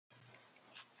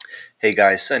Hey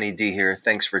guys, Sunny D here.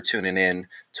 Thanks for tuning in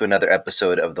to another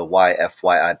episode of the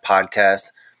YFYI podcast.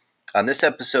 On this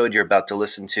episode you're about to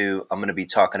listen to, I'm going to be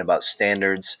talking about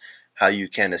standards, how you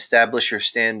can establish your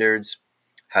standards,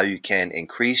 how you can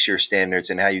increase your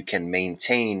standards, and how you can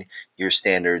maintain your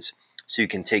standards so you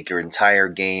can take your entire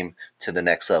game to the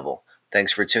next level.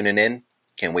 Thanks for tuning in.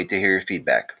 Can't wait to hear your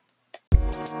feedback.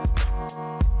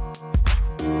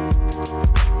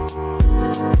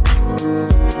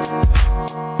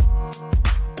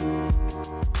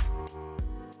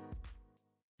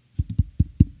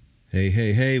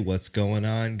 Hey, what's going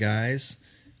on, guys?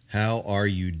 How are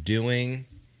you doing?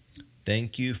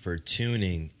 Thank you for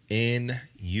tuning in.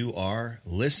 You are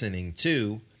listening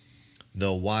to the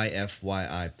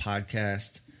YFYI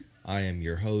podcast. I am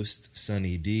your host,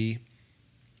 Sunny D.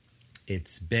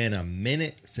 It's been a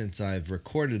minute since I've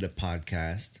recorded a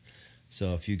podcast,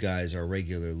 so if you guys are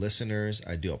regular listeners,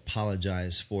 I do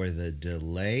apologize for the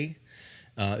delay.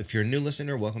 If you're a new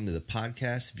listener, welcome to the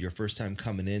podcast. If you're first time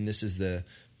coming in, this is the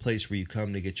place where you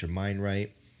come to get your mind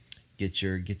right, get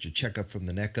your checkup from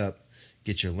the neck up,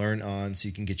 get your learn on so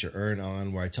you can get your earn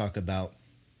on, where I talk about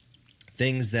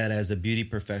things that as a beauty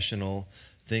professional,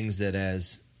 things that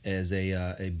as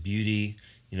a beauty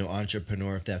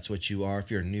entrepreneur, if that's what you are, if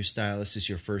you're a new stylist, this is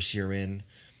your first year in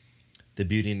the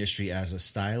beauty industry as a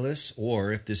stylist,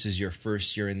 or if this is your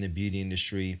first year in the beauty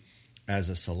industry as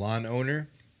a salon owner,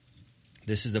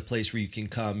 this is a place where you can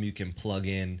come, you can plug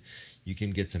in, you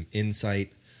can get some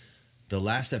insight. The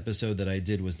last episode that I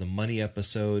did was the money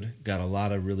episode. Got a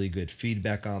lot of really good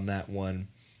feedback on that one.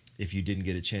 If you didn't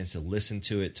get a chance to listen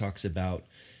to it, talks about,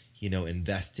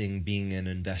 investing, being an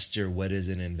investor. What is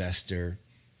an investor?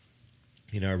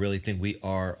 I really think we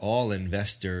are all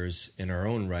investors in our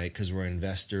own right, because we're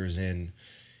investors in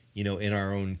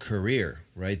our own career,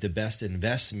 right? The best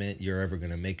investment you're ever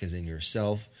going to make is in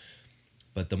yourself.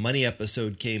 But the money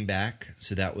episode came back,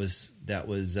 so that was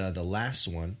the last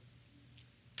one.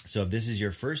 So if this is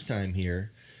your first time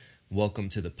here, welcome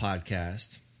to the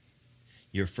podcast.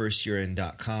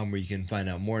 YourFirstYearIn.com, where you can find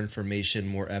out more information,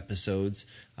 more episodes.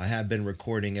 I have been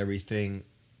recording everything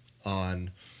on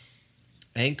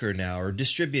Anchor now, or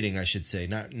distributing, I should say.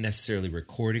 Not necessarily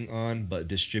recording on, but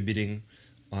distributing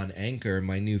on Anchor,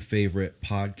 my new favorite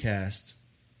podcast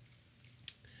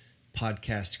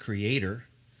creator.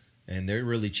 And they're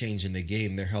really changing the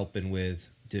game. They're helping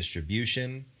with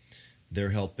distribution.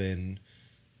 They're helping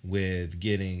with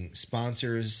getting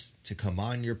sponsors to come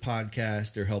on your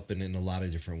podcast. They're helping in a lot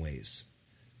of different ways.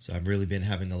 So I've really been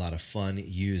having a lot of fun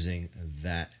using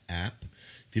that app.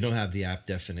 If you don't have the app,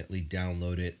 definitely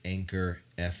download it. Anchor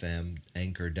FM,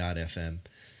 anchor.fm.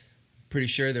 Pretty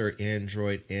sure they're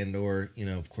Android and or,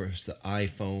 of course, the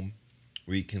iPhone,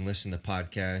 where you can listen to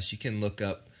podcasts. You can look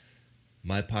up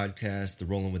my podcast, the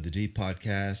Rolling with the D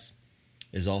podcast,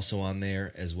 is also on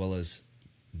there, as well as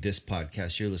this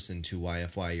podcast you're listening to,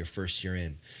 YFY, Your First Year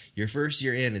In. Your first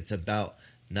year in, it's about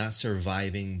not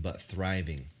surviving but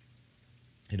thriving.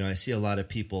 I see a lot of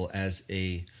people as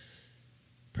a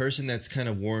person that's kind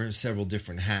of worn several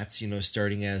different hats,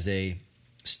 starting as a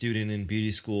student in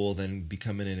beauty school, then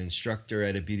becoming an instructor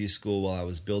at a beauty school while I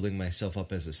was building myself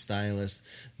up as a stylist,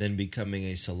 then becoming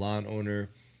a salon owner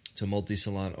to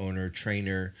multi-salon owner,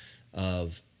 trainer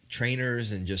of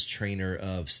trainers, and just trainer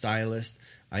of stylists.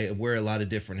 I wear a lot of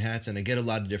different hats and I get a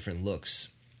lot of different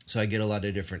looks. So I get a lot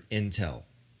of different intel.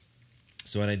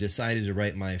 So when I decided to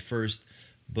write my first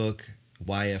book,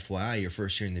 YFYI, Your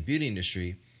First Year in the Beauty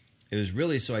Industry, it was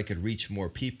really so I could reach more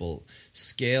people,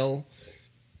 scale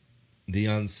the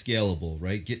unscalable,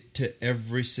 right? Get to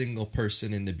every single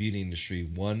person in the beauty industry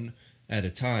one at a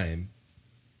time.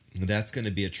 That's going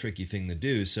to be a tricky thing to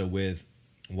do. So with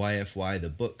YFY, the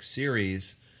book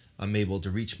series, I'm able to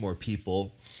reach more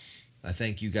people. I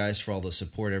thank you guys for all the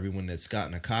support, everyone that's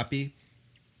gotten a copy.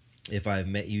 If I've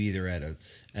met you either at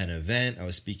an event, I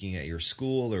was speaking at your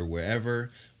school or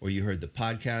wherever, or you heard the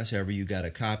podcast, however you got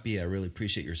a copy, I really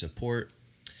appreciate your support.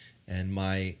 And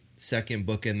my second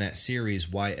book in that series,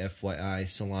 YFYI,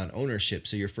 Salon Ownership.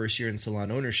 So your first year in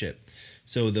salon ownership.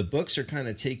 So the books are kind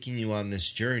of taking you on this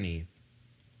journey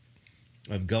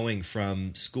of going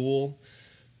from school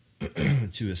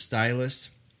to a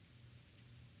stylist,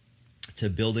 to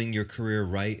building your career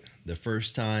right the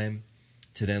first time,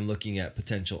 to then looking at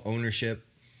potential ownership.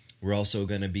 We're also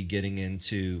going to be getting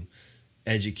into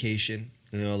education.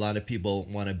 A lot of people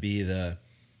want to be the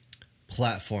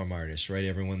platform artist, right?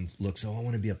 Everyone looks, I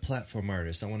want to be a platform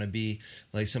artist. I want to be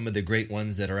like some of the great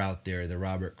ones that are out there, the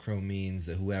Robert Cromines,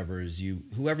 the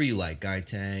whoever you like, Guy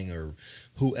Tang or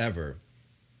whoever.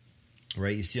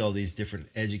 Right? You see all these different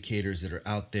educators that are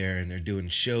out there and they're doing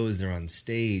shows, they're on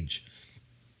stage.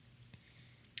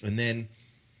 And then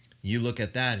you look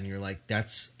at that and you're like,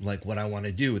 that's like what I want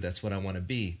to do. That's what I want to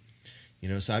be.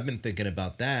 So I've been thinking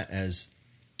about that as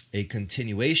a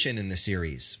continuation in the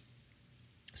series.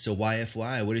 So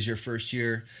YFY, what does your first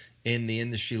year in the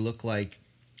industry look like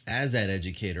as that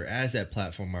educator, as that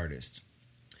platform artist?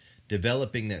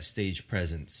 Developing that stage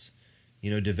presence,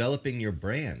 developing your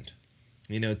brand.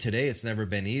 Today it's never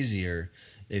been easier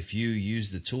if you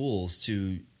use the tools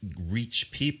to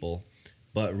reach people,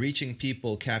 but reaching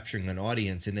people, capturing an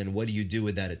audience, and then what do you do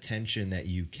with that attention that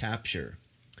you capture?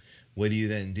 What do you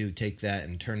then do? Take that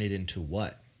and turn it into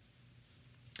what?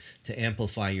 To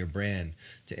amplify your brand,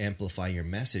 to amplify your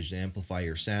message, to amplify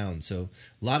your sound. So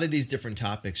a lot of these different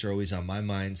topics are always on my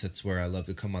mind. So that's where I love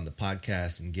to come on the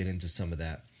podcast and get into some of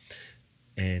that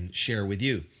and share with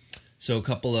you. So a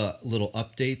couple of little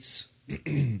updates.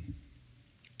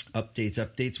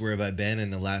 Updates. Where have I been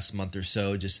in the last month or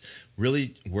so? Just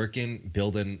really working,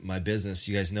 building my business.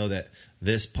 You guys know that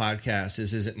this podcast,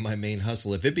 this isn't my main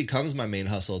hustle. If it becomes my main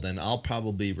hustle, then I'll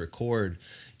probably record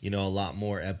a lot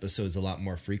more episodes a lot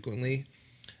more frequently,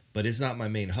 but it's not my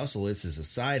main hustle. This is a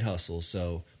side hustle.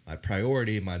 So my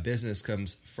priority, my business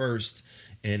comes first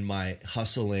in my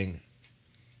hustling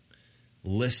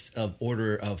list of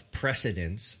order of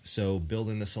precedence. So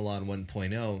building the Salon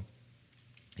 1.0,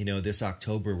 this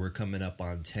October, we're coming up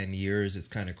on 10 years. It's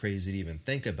kind of crazy to even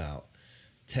think about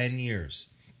 10 years,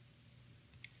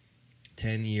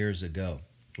 10 years ago,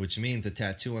 which means the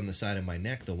tattoo on the side of my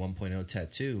neck, the 1.0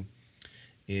 tattoo,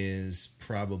 is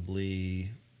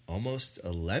probably almost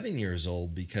 11 years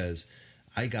old, because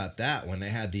I got that when I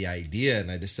had the idea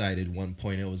and I decided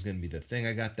 1.0 was going to be the thing.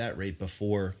 I got that right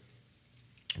before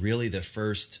really the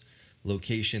first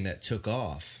location that took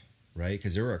off, right?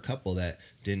 Because there were a couple that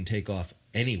didn't take off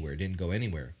anywhere, didn't go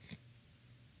anywhere.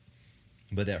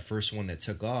 But that first one that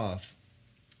took off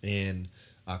in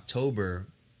October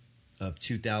of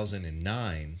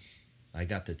 2009, I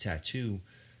got the tattoo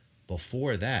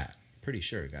before that. Pretty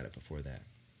sure I got it before that.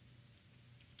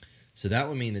 So that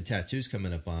would mean the tattoo's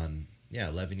coming up on,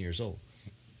 11 years old.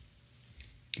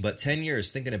 But 10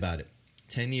 years, thinking about it,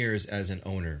 10 years as an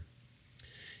owner,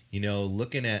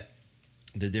 looking at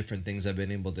the different things I've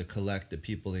been able to collect, the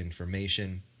people, the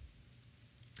information,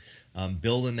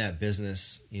 building that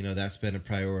business, that's been a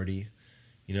priority.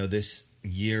 This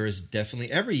year is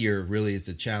definitely, every year really is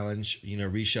a challenge,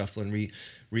 reshuffling,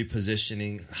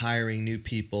 repositioning, hiring new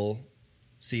people,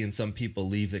 seeing some people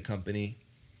leave the company,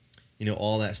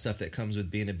 all that stuff that comes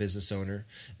with being a business owner.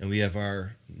 And we have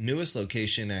our newest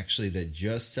location actually that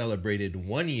just celebrated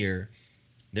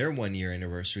their 1 year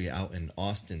anniversary out in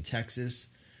Austin,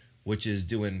 Texas, which is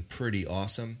doing pretty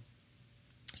awesome.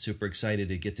 Super excited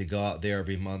to get to go out there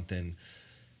every month and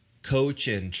coach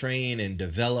and train and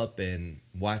develop and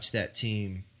watch that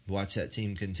team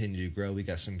continue to grow. We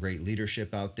got some great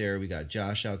leadership out there. We got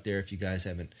Josh out there. If you guys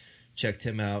haven't checked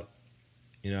him out,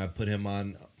 I put him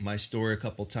on my story a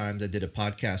couple times. I did a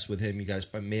podcast with him. You guys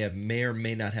may or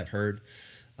may not have heard,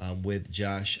 with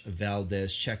Josh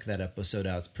Valdez. Check that episode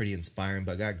out. It's pretty inspiring.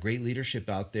 But I got great leadership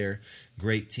out there,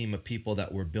 great team of people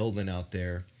that we're building out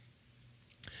there.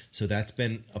 So that's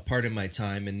been a part of my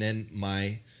time. And then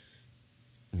my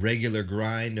regular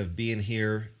grind of being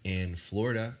here in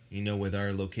Florida, with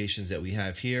our locations that we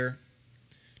have here,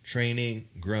 training,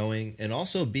 growing, and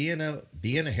also being a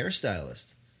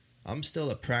hairstylist. I'm still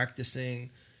a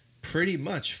practicing, pretty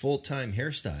much full-time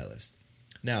hairstylist.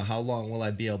 Now, how long will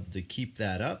I be able to keep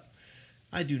that up?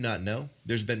 I do not know.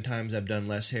 There's been times I've done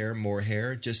less hair, more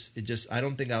hair. I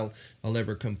don't think I'll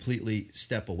ever completely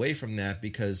step away from that,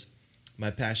 because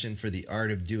my passion for the art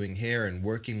of doing hair and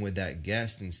working with that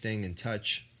guest and staying in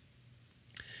touch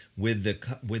with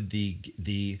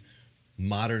the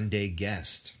modern day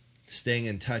guest, staying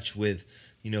in touch with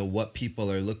what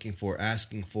people are looking for,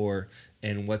 asking for,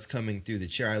 and what's coming through the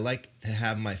chair. I like to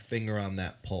have my finger on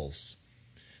that pulse,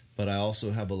 but I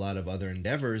also have a lot of other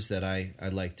endeavors that I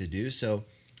like to do. So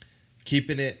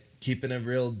keeping a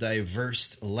real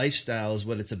diverse lifestyle is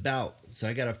what it's about. So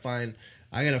I gotta find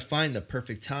the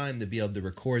perfect time to be able to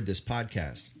record this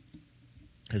podcast,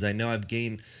 because I know I've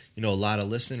gained a lot of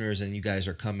listeners, and you guys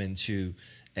are coming to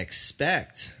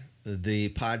expect the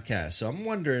podcast. So I'm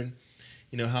wondering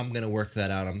how I'm going to work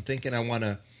that out. I'm thinking I want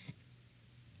to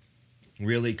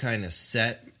really kind of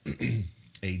set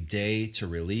a day to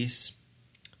release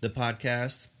the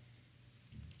podcast.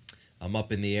 I'm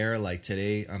up in the air. Like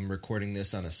today, I'm recording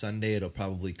this on a Sunday. It'll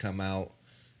probably come out.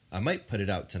 I might put it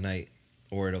out tonight,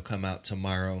 or it'll come out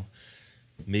tomorrow.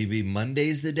 Maybe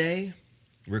Monday's the day.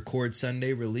 Record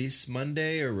Sunday, release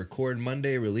Monday, or record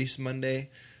Monday, release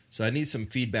Monday. So I need some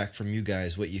feedback from you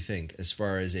guys, what you think as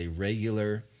far as a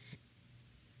regular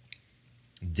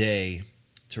day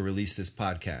to release this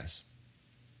podcast.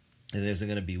 And is it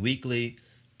going to be weekly,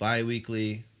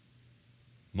 bi-weekly,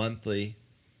 monthly?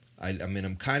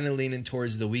 I'm kind of leaning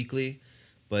towards the weekly,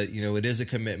 but it is a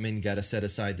commitment. You got to set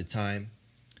aside the time,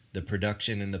 the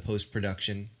production and the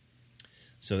post-production.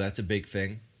 So that's a big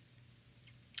thing.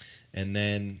 And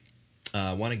then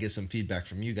I want to get some feedback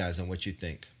from you guys on what you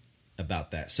think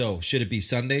about that. So should it be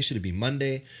Sunday? Should it be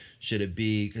Monday? Should it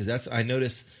be, because I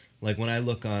notice, like when I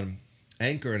look on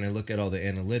Anchor and I look at all the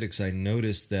analytics, I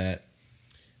notice that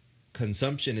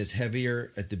consumption is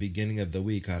heavier at the beginning of the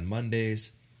week on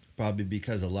Mondays, probably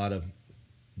because a lot of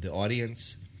the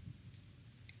audience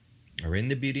are in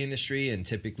the beauty industry, and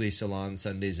typically salon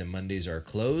Sundays and Mondays are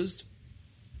closed.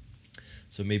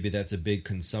 So maybe that's a big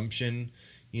consumption,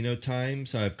 time.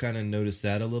 So I've kind of noticed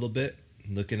that a little bit,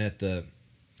 looking at the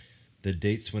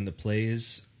dates when the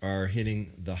plays are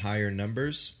hitting the higher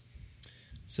numbers.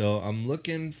 So I'm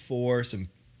looking for some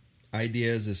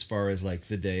ideas as far as like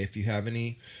the day. If you have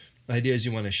any ideas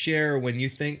you want to share when you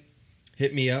think,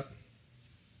 hit me up.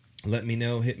 Let me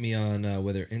know. Hit me on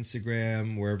whether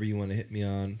Instagram, wherever you want to hit me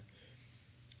on.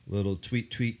 Little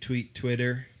tweet,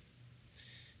 Twitter.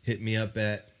 Hit me up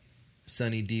at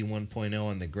SunnyD 1.0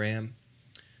 on the gram.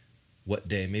 What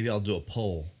day? Maybe I'll do a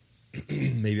poll.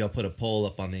 Maybe I'll put a poll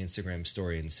up on the Instagram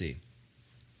story and see.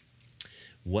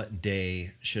 What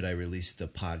day should I release the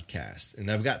podcast? And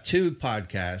I've got 2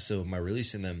 podcasts, so am I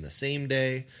releasing them the same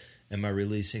day? Am I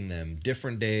releasing them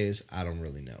different days? I don't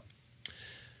really know.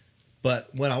 But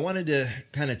what I wanted to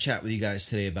kind of chat with you guys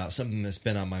today about, something that's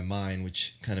been on my mind,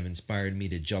 which kind of inspired me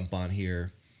to jump on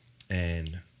here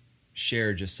and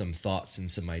share just some thoughts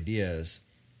and some ideas.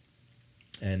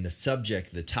 And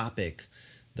the topic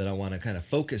that I want to kind of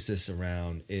focus this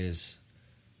around is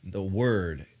the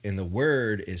word. And the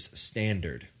word is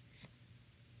standard.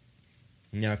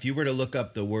 Now, if you were to look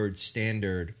up the word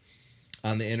standard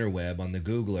on the interweb, on the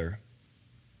Googler,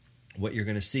 what you're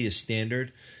going to see is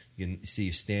standard. You can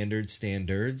see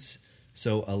standards.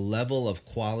 So a level of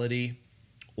quality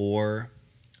or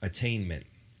attainment.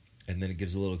 And then it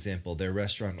gives a little example. Their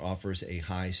restaurant offers a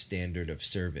high standard of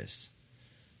service.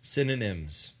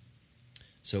 Synonyms.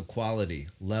 So quality,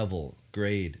 level,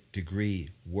 grade, degree,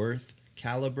 worth,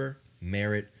 caliber,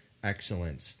 merit,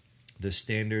 excellence. The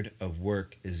standard of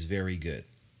work is very good.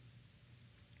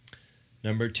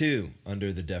 Number 2,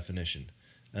 under the definition,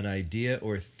 an idea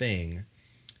or thing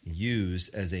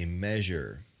used as a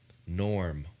measure,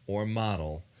 norm, or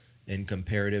model in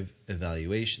comparative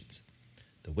evaluations.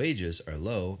 The wages are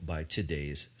low by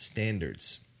today's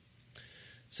standards.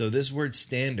 So this word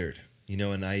standard,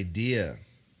 an idea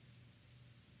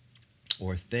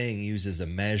or thing used as a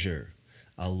measure,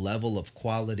 a level of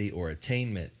quality or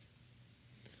attainment.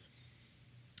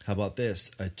 How about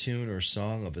this? A tune or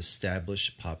song of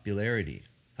established popularity.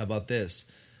 How about this?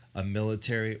 A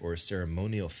military or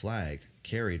ceremonial flag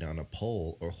carried on a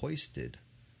pole or hoisted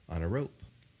on a rope.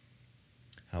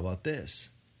 How about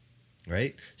this?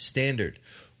 Right? Standard.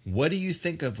 What do you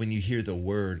think of when you hear the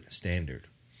word standard?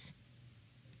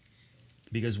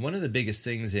 Because one of the biggest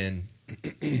things in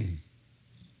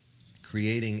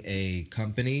creating a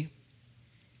company,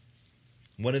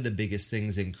 one of the biggest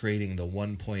things in creating the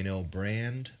 1.0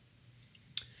 brand,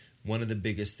 one of the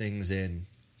biggest things in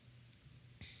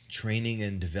training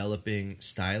and developing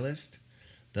stylists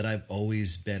that I've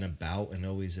always been about and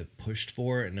always have pushed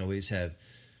for and always have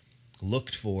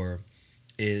looked for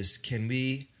is, can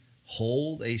we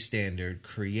hold a standard,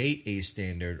 create a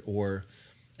standard, or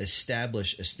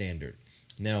establish a standard?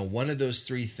 Now, one of those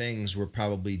 3 things we're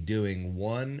probably doing,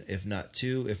 1, if not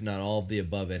 2, if not all of the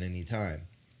above at any time.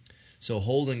 So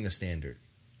holding a standard,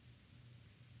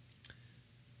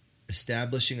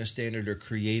 establishing a standard, or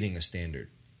creating a standard.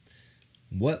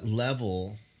 What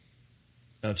level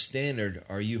of standard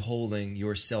are you holding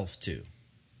yourself to?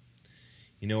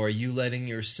 Are you letting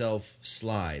yourself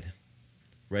slide?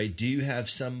 Right? Do you have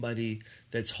somebody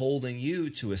that's holding you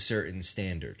to a certain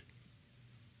standard?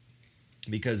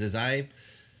 Because as I've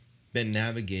been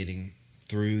navigating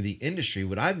through the industry,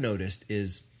 what I've noticed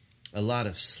is a lot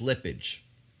of slippage.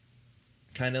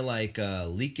 Kind of like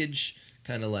leakage,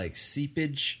 kind of like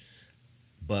seepage,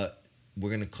 but we're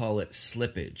going to call it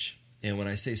slippage. And when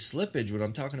I say slippage, what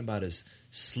I'm talking about is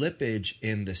slippage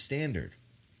in the standard.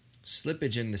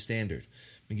 Slippage in the standard.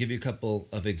 Let me give you a couple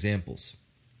of examples.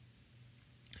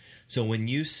 So when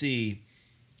you see,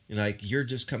 like, you're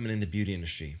just coming in the beauty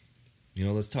industry,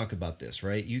 let's talk about this,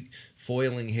 right? You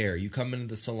foiling hair, you come into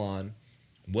the salon.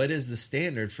 What is the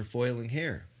standard for foiling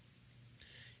hair?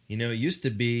 It used to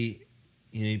be,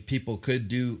 people could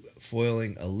do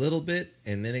foiling a little bit,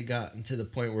 and then it got into the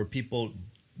point where people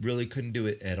really couldn't do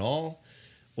it at all.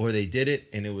 or they did it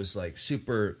and it was like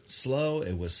super slow,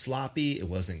 it was sloppy, it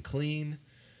wasn't clean.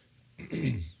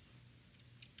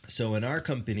 So in our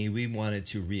company, we wanted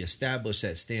to reestablish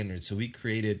that standard. So we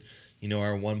created,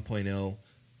 our 1.0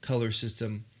 color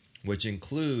system, which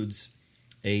includes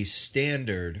a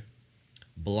standard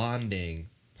blonding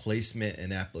placement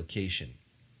and application.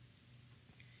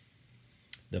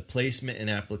 The placement and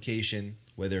application,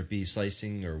 whether it be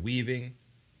slicing or weaving,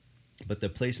 but the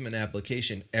placement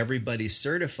application everybody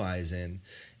certifies in,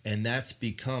 and that's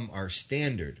become our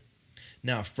standard.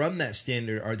 Now, from that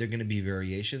standard, are there going to be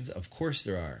variations? Of course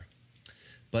there are.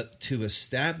 But to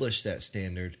establish that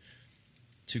standard,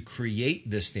 to create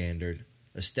the standard,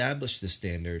 establish the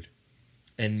standard,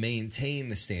 and maintain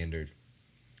the standard,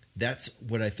 that's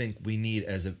what I think we need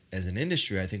as an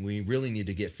industry. I think we really need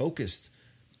to get focused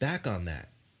back on that.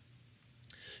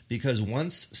 Because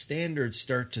once standards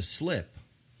start to slip,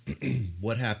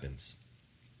 what happens?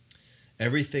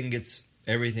 Everything gets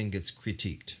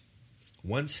critiqued.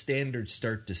 Once standards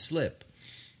start to slip,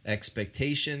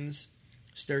 expectations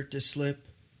start to slip,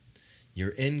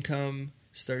 your income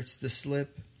starts to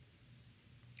slip,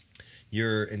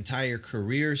 your entire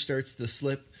career starts to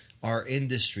slip, our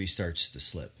industry starts to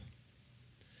slip.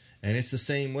 And it's the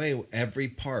same way every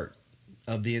part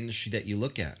of the industry that you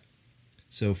look at.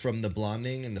 So from the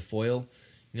blonding and the foil,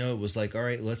 it was like, all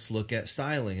right, let's look at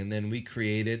styling. And then we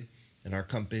created in our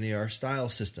company our style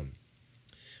system,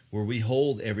 where we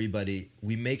hold everybody,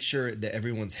 we make sure that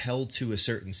everyone's held to a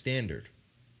certain standard.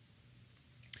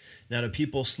 Now, do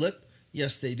people slip?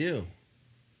 Yes, they do.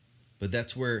 But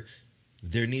that's where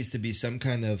there needs to be some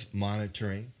kind of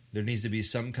monitoring. There needs to be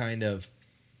some kind of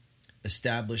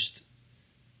established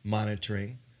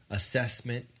monitoring,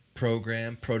 assessment,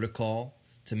 program, protocol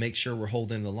to make sure we're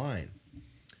holding the line.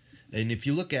 And if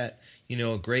you look at,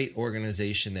 a great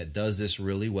organization that does this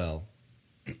really well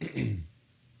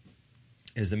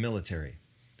is the military,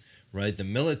 right? The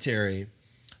military,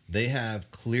 they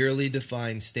have clearly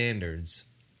defined standards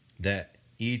that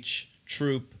each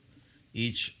troop,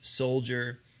 each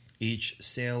soldier, each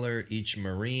sailor, each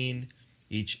Marine,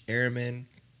 each airman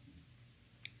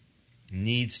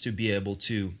needs to be able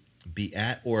to be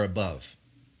at or above.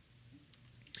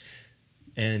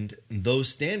 And those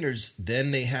standards,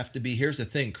 then they have to be, here's the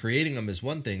thing, creating them is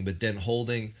one thing, but then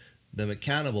holding them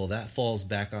accountable, that falls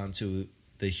back onto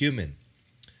the human,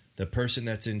 the person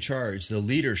that's in charge, the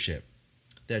leadership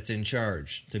that's in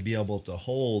charge, to be able to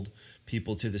hold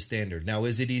people to the standard. Now,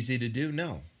 is it easy to do?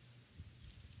 No.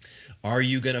 Are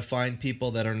you going to find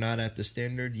people that are not at the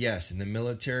standard? Yes. In the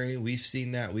military, we've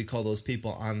seen that. We call those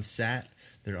people unsat.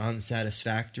 They're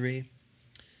unsatisfactory.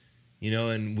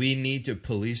 And we need to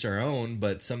police our own,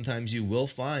 but sometimes you will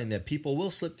find that people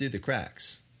will slip through the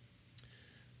cracks.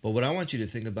 But what I want you to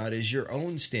think about is your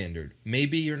own standard.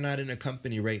 Maybe you're not in a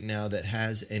company right now that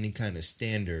has any kind of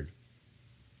standard.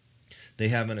 They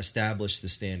haven't established the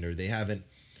standard. They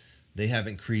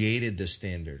haven't created the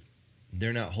standard.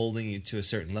 They're not holding you to a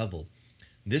certain level.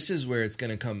 This is where it's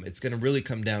going to really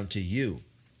come down to you.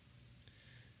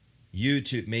 You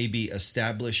to maybe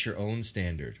establish your own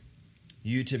standard.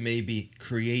 You to maybe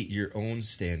create your own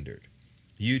standard.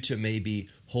 You to maybe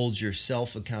hold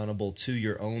yourself accountable to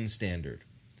your own standard.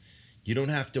 You don't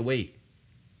have to wait.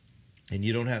 And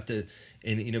you don't have to,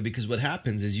 because what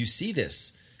happens is you see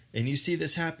this, and you see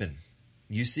this happen.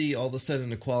 You see all of a sudden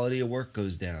the quality of work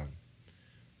goes down.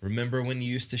 Remember when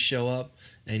you used to show up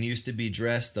and used to be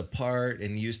dressed the part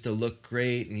and used to look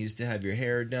great and used to have your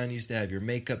hair done, used to have your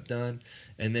makeup done,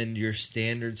 and then your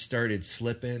standards started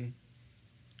slipping?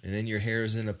 And then your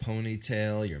hair's in a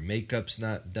ponytail, your makeup's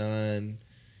not done,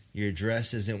 your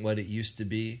dress isn't what it used to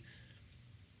be,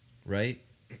 right?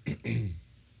 You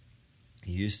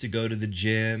used to go to the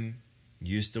gym,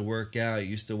 you used to work out, you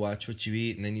used to watch what you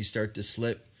eat, and then you start to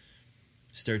slip,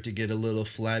 start to get a little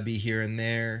flabby here and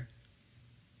there.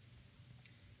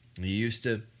 You used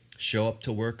to show up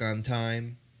to work on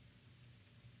time.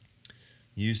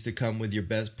 You used to come with your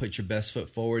best, put your best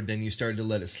foot forward, then you started to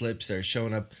let it slip, started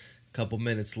showing up couple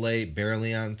minutes late,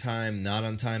 barely on time, not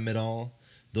on time at all.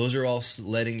 Those are all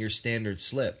letting your standards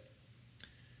slip.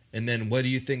 And then what do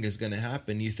you think is going to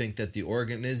happen? You think that the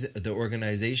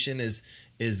organization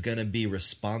is going to be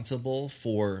responsible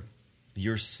for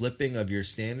your slipping of your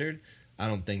standard? I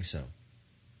don't think so.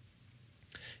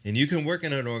 And you can work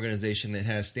in an organization that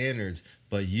has standards,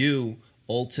 but you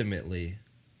ultimately,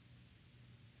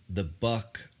 the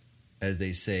buck, as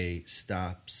they say,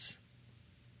 stops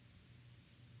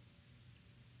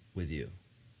with you.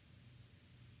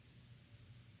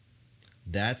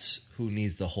 That's who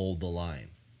needs to hold the line.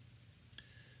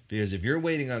 Because if you're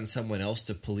waiting on someone else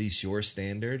to police your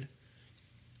standard,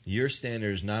 your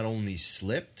standards not only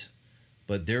slipped,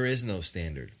 but there is no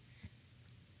standard.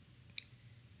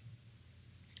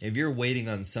 If you're waiting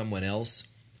on someone else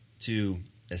to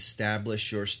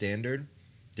establish your standard,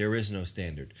 there is no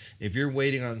standard. If you're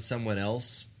waiting on someone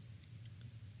else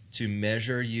to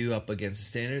measure you up against a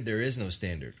standard, there is no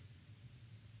standard.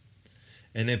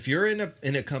 And if you're in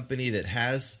a company that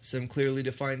has some clearly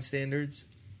defined standards,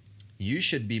 you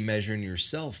should be measuring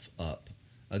yourself up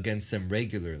against them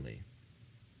regularly.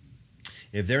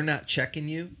 If they're not checking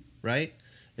you, right?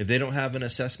 If they don't have an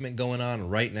assessment going on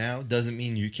right now, doesn't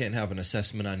mean you can't have an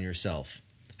assessment on yourself.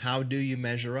 How do you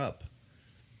measure up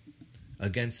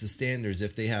against the standards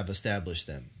if they have established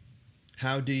them?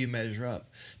 How do you measure up?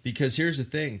 Because here's the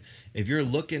thing, if you're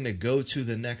looking to go to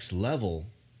the next level,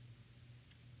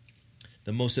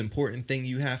 the most important thing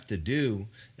you have to do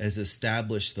is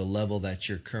establish the level that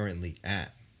you're currently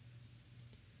at.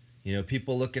 You know,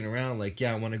 people looking around like,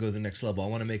 yeah, I want to go to the next level. I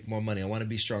want to make more money. I want to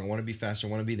be strong. I want to be faster. I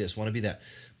want to be this. I want to be that.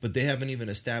 But they haven't even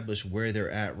established where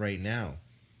they're at right now.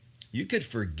 You could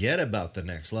forget about the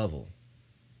next level.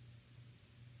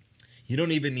 You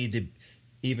don't even need to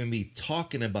even be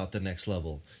talking about the next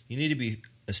level. You need to be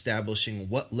establishing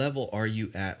what level are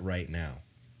you at right now.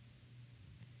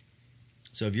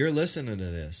 So if you're listening to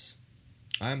this,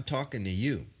 I'm talking to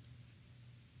you.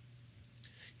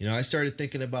 You know, I started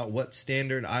thinking about what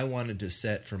standard I wanted to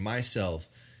set for myself,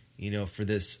 you know, for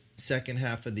this second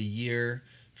half of the year,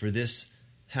 for this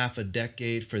half a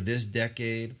decade, for this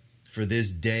decade, for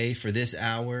this day, for this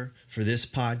hour, for this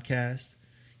podcast.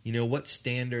 You know, what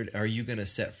standard are you going to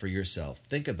set for yourself?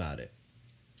 Think about it.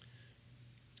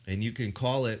 And you can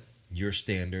call it your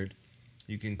standard.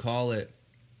 You can call it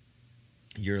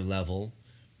your level.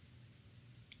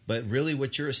 But really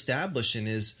what you're establishing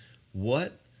is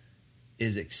what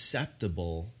is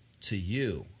acceptable to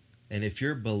you. And if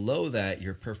you're below that,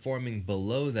 you're performing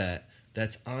below that,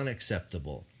 that's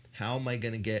unacceptable. How am I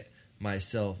going to get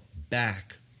myself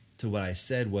back to what I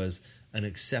said was an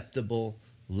acceptable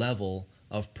level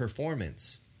of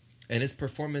performance? And it's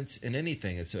performance in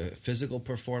anything. It's a physical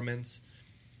performance,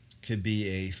 could be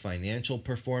a financial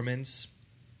performance,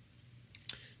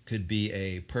 could be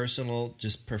a personal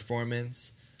just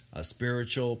performance, a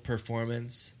spiritual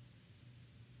performance,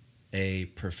 a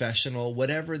professional,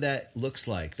 whatever that looks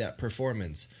like, that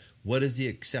performance. What is the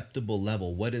acceptable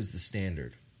level? What is the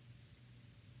standard?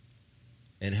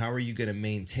 And how are you going to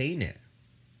maintain it?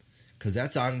 Because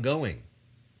that's ongoing.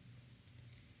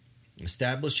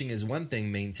 Establishing is one thing,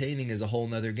 maintaining is a whole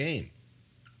nother game.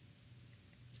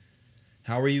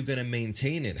 How are you going to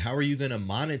maintain it? How are you going to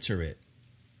monitor it?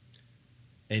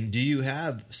 And do you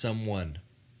have someone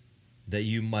that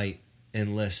you might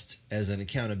enlist as an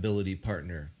accountability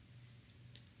partner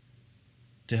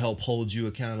to help hold you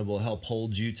accountable, help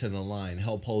hold you to the line,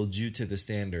 help hold you to the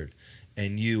standard,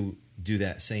 and you do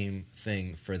that same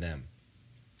thing for them?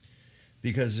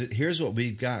 Because here's what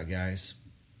we've got, guys.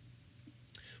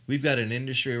 We've got an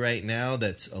industry right now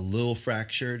that's a little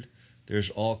fractured. There's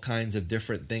all kinds of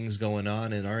different things going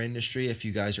on in our industry. If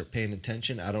you guys are paying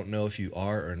attention, I don't know if you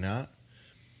are or not,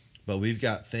 but we've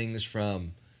got things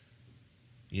from,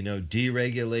 you know,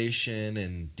 deregulation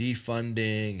and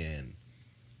defunding and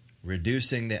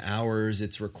reducing the hours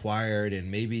it's required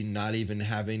and maybe not even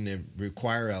having to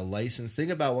require a license.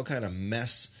 Think about what kind of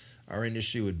mess our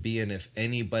industry would be in if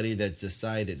anybody that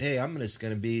decided, hey, I'm just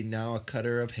going to be now a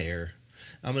cutter of hair.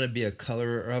 I'm going to be a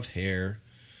colorer of hair.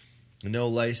 No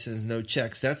license, no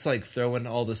checks. That's like throwing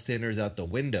all the standards out the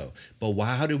window. But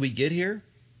how did we get here?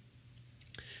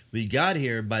 We got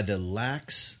here by the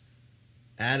lax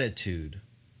attitude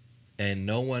and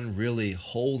no one really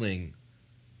holding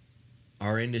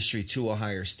our industry to a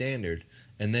higher standard.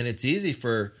 And then it's easy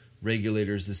for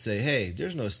regulators to say, hey,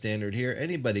 there's no standard here.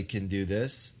 Anybody can do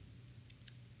this.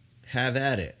 Have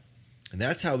at it. And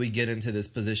that's how we get into this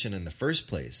position in the first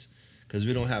place, because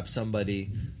we don't have somebody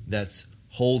that's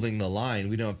holding the line.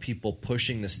 We don't have people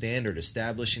pushing the standard,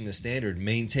 establishing the standard,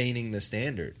 maintaining the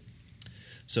standard.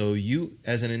 So you,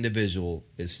 as an individual,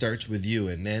 it starts with you,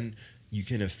 and then you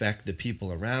can affect the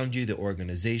people around you, the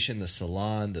organization, the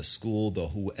salon, the school, the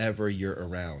whoever you're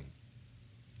around.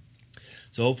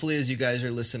 So hopefully as you guys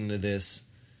are listening to this,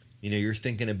 you know, you're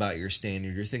thinking about your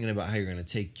standard. You're thinking about how you're going to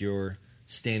take your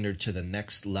standard to the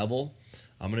next level.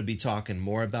 I'm going to be talking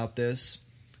more about this.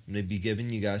 I'm going to be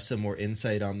giving you guys some more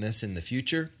insight on this in the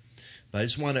future. But I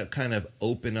just want to kind of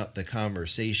open up the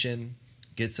conversation,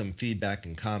 get some feedback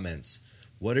and comments.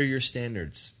 What are your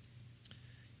standards?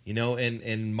 You know,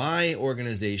 in my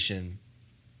organization,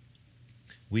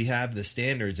 we have the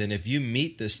standards. And if you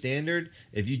meet the standard,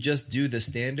 if you just do the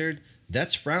standard,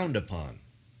 that's frowned upon,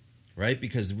 right?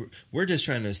 Because we're just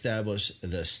trying to establish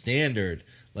the standard.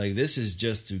 Like, this is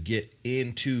just to get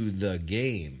into the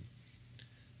game.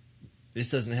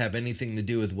 This doesn't have anything to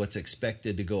do with what's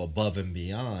expected to go above and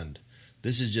beyond.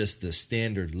 This is just the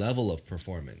standard level of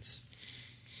performance.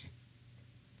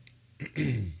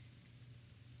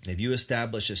 If you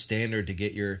establish a standard to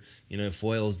get your,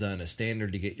 foils done, a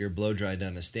standard to get your blow dry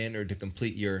done, a standard to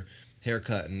complete your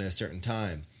haircut in a certain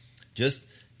time,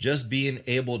 just being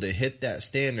able to hit that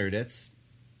standard,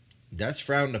 that's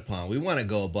frowned upon. We want to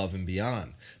go above and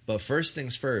beyond. But first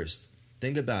things first,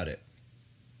 think about it.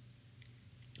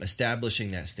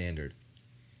 Establishing that standard.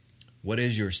 What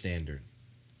is your standard?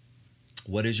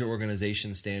 What is your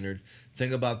organization's standard?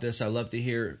 Think about this. I love to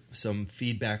hear some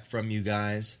feedback from you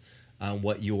guys on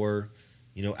what your,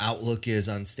 outlook is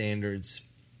on standards.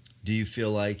 Do you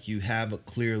feel like you have a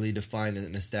clearly defined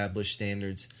and established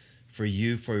standards for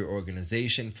you, for your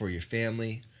organization, for your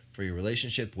family, for your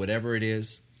relationship, whatever it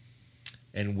is?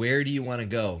 And where do you want to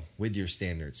go with your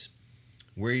standards?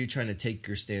 Where are you trying to take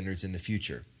your standards in the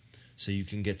future so you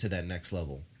can get to that next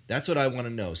level? That's what I want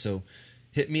to know. So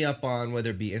hit me up on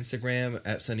whether it be Instagram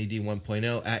at SunnyD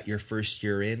 1.0, at your first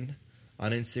year in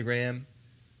on Instagram.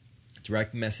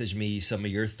 Direct message me some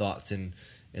of your thoughts and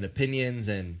opinions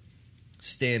and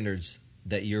standards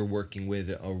that you're working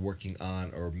with or working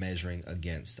on or measuring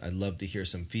against. I'd love to hear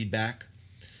some feedback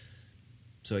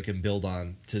so I can build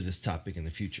on to this topic in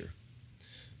the future.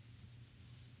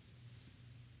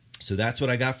 So that's what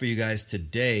I got for you guys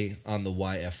today on the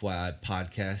YFYI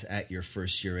podcast at your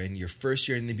first year in. Your first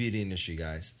year in the beauty industry,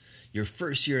 guys. Your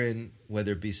first year in,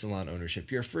 whether it be salon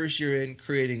ownership. Your first year in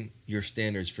creating your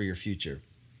standards for your future.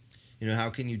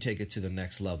 How can you take it to the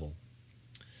next level?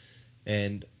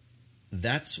 And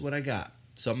that's what I got.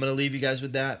 So I'm going to leave you guys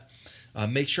with that.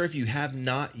 Make sure if you have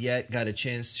not yet got a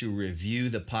chance to review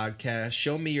the podcast,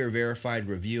 show me your verified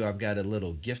review. I've got a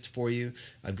little gift for you.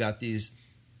 I've got these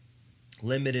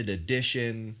limited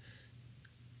edition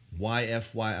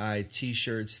YFYI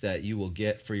t-shirts that you will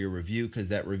get for your review, because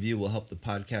that review will help the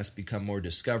podcast become more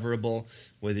discoverable.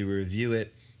 Whether you review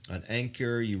it on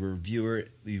Anchor, you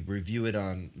review it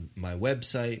on my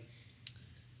website,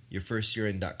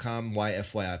 yourfirstyearin.com,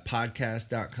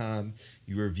 YFYIpodcast.com.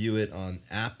 You review it on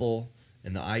Apple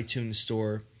and the iTunes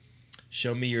store.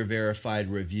 Show me your verified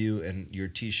review and your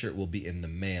t-shirt will be in the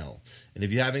mail. And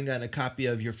if you haven't gotten a copy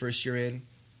of Your First Year In,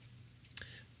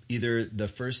 either the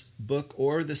first book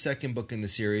or the second book in the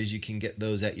series, you can get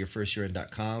those at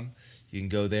yourfirstyearin.com. You can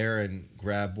go there and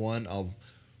grab one. I'll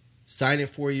sign it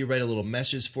for you, write a little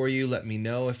message for you. Let me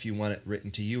know if you want it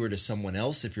written to you or to someone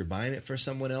else. If you're buying it for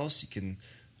someone else, you can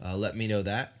let me know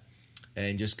that.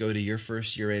 And just go to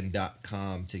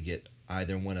yourfirstyearin.com to get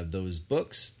either one of those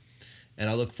books. And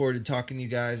I look forward to talking to you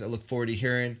guys. I look forward to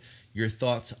hearing your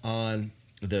thoughts on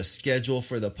the schedule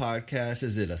for the podcast.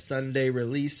 Is it a Sunday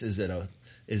release? Is it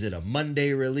a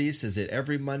Monday release? Is it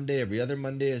every Monday, every other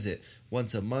Monday? Is it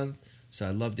once a month? So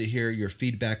I'd love to hear your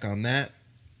feedback on that.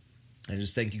 And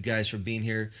just thank you guys for being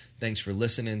here. Thanks for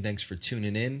listening. Thanks for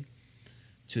tuning in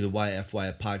to the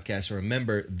YFY podcast.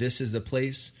 Remember, this is the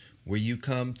place where you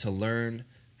come to learn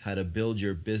how to build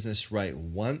your business right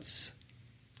once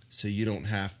so you don't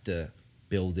have to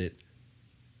build it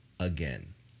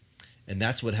again. And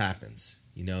that's what happens,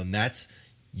 and that's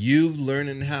you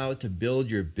learning how to build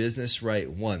your business right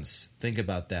once. Think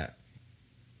about that.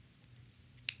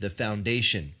 The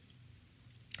foundation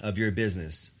of your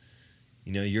business,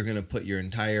 you're going to put your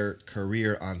entire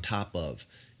career on top of.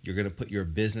 You're going to put your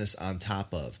business on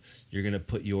top of. You're going to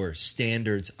put your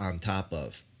standards on top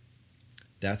of.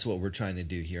 That's what we're trying to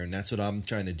do here. And that's what I'm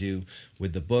trying to do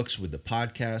with the books, with the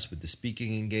podcast, with the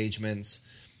speaking engagements,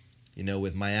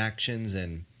 with my actions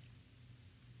and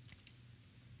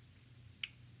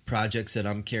projects that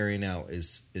I'm carrying out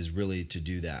is really to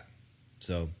do that.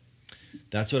 So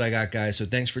that's what I got, guys. So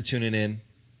thanks for tuning in.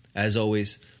 As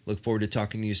always, look forward to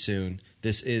talking to you soon.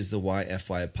 This is the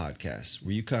YFY podcast,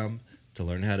 where you come to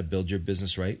learn how to build your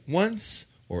business right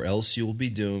once, or else you will be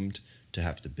doomed to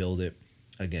have to build it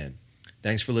again.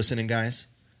 Thanks for listening, guys,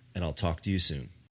 and I'll talk to you soon.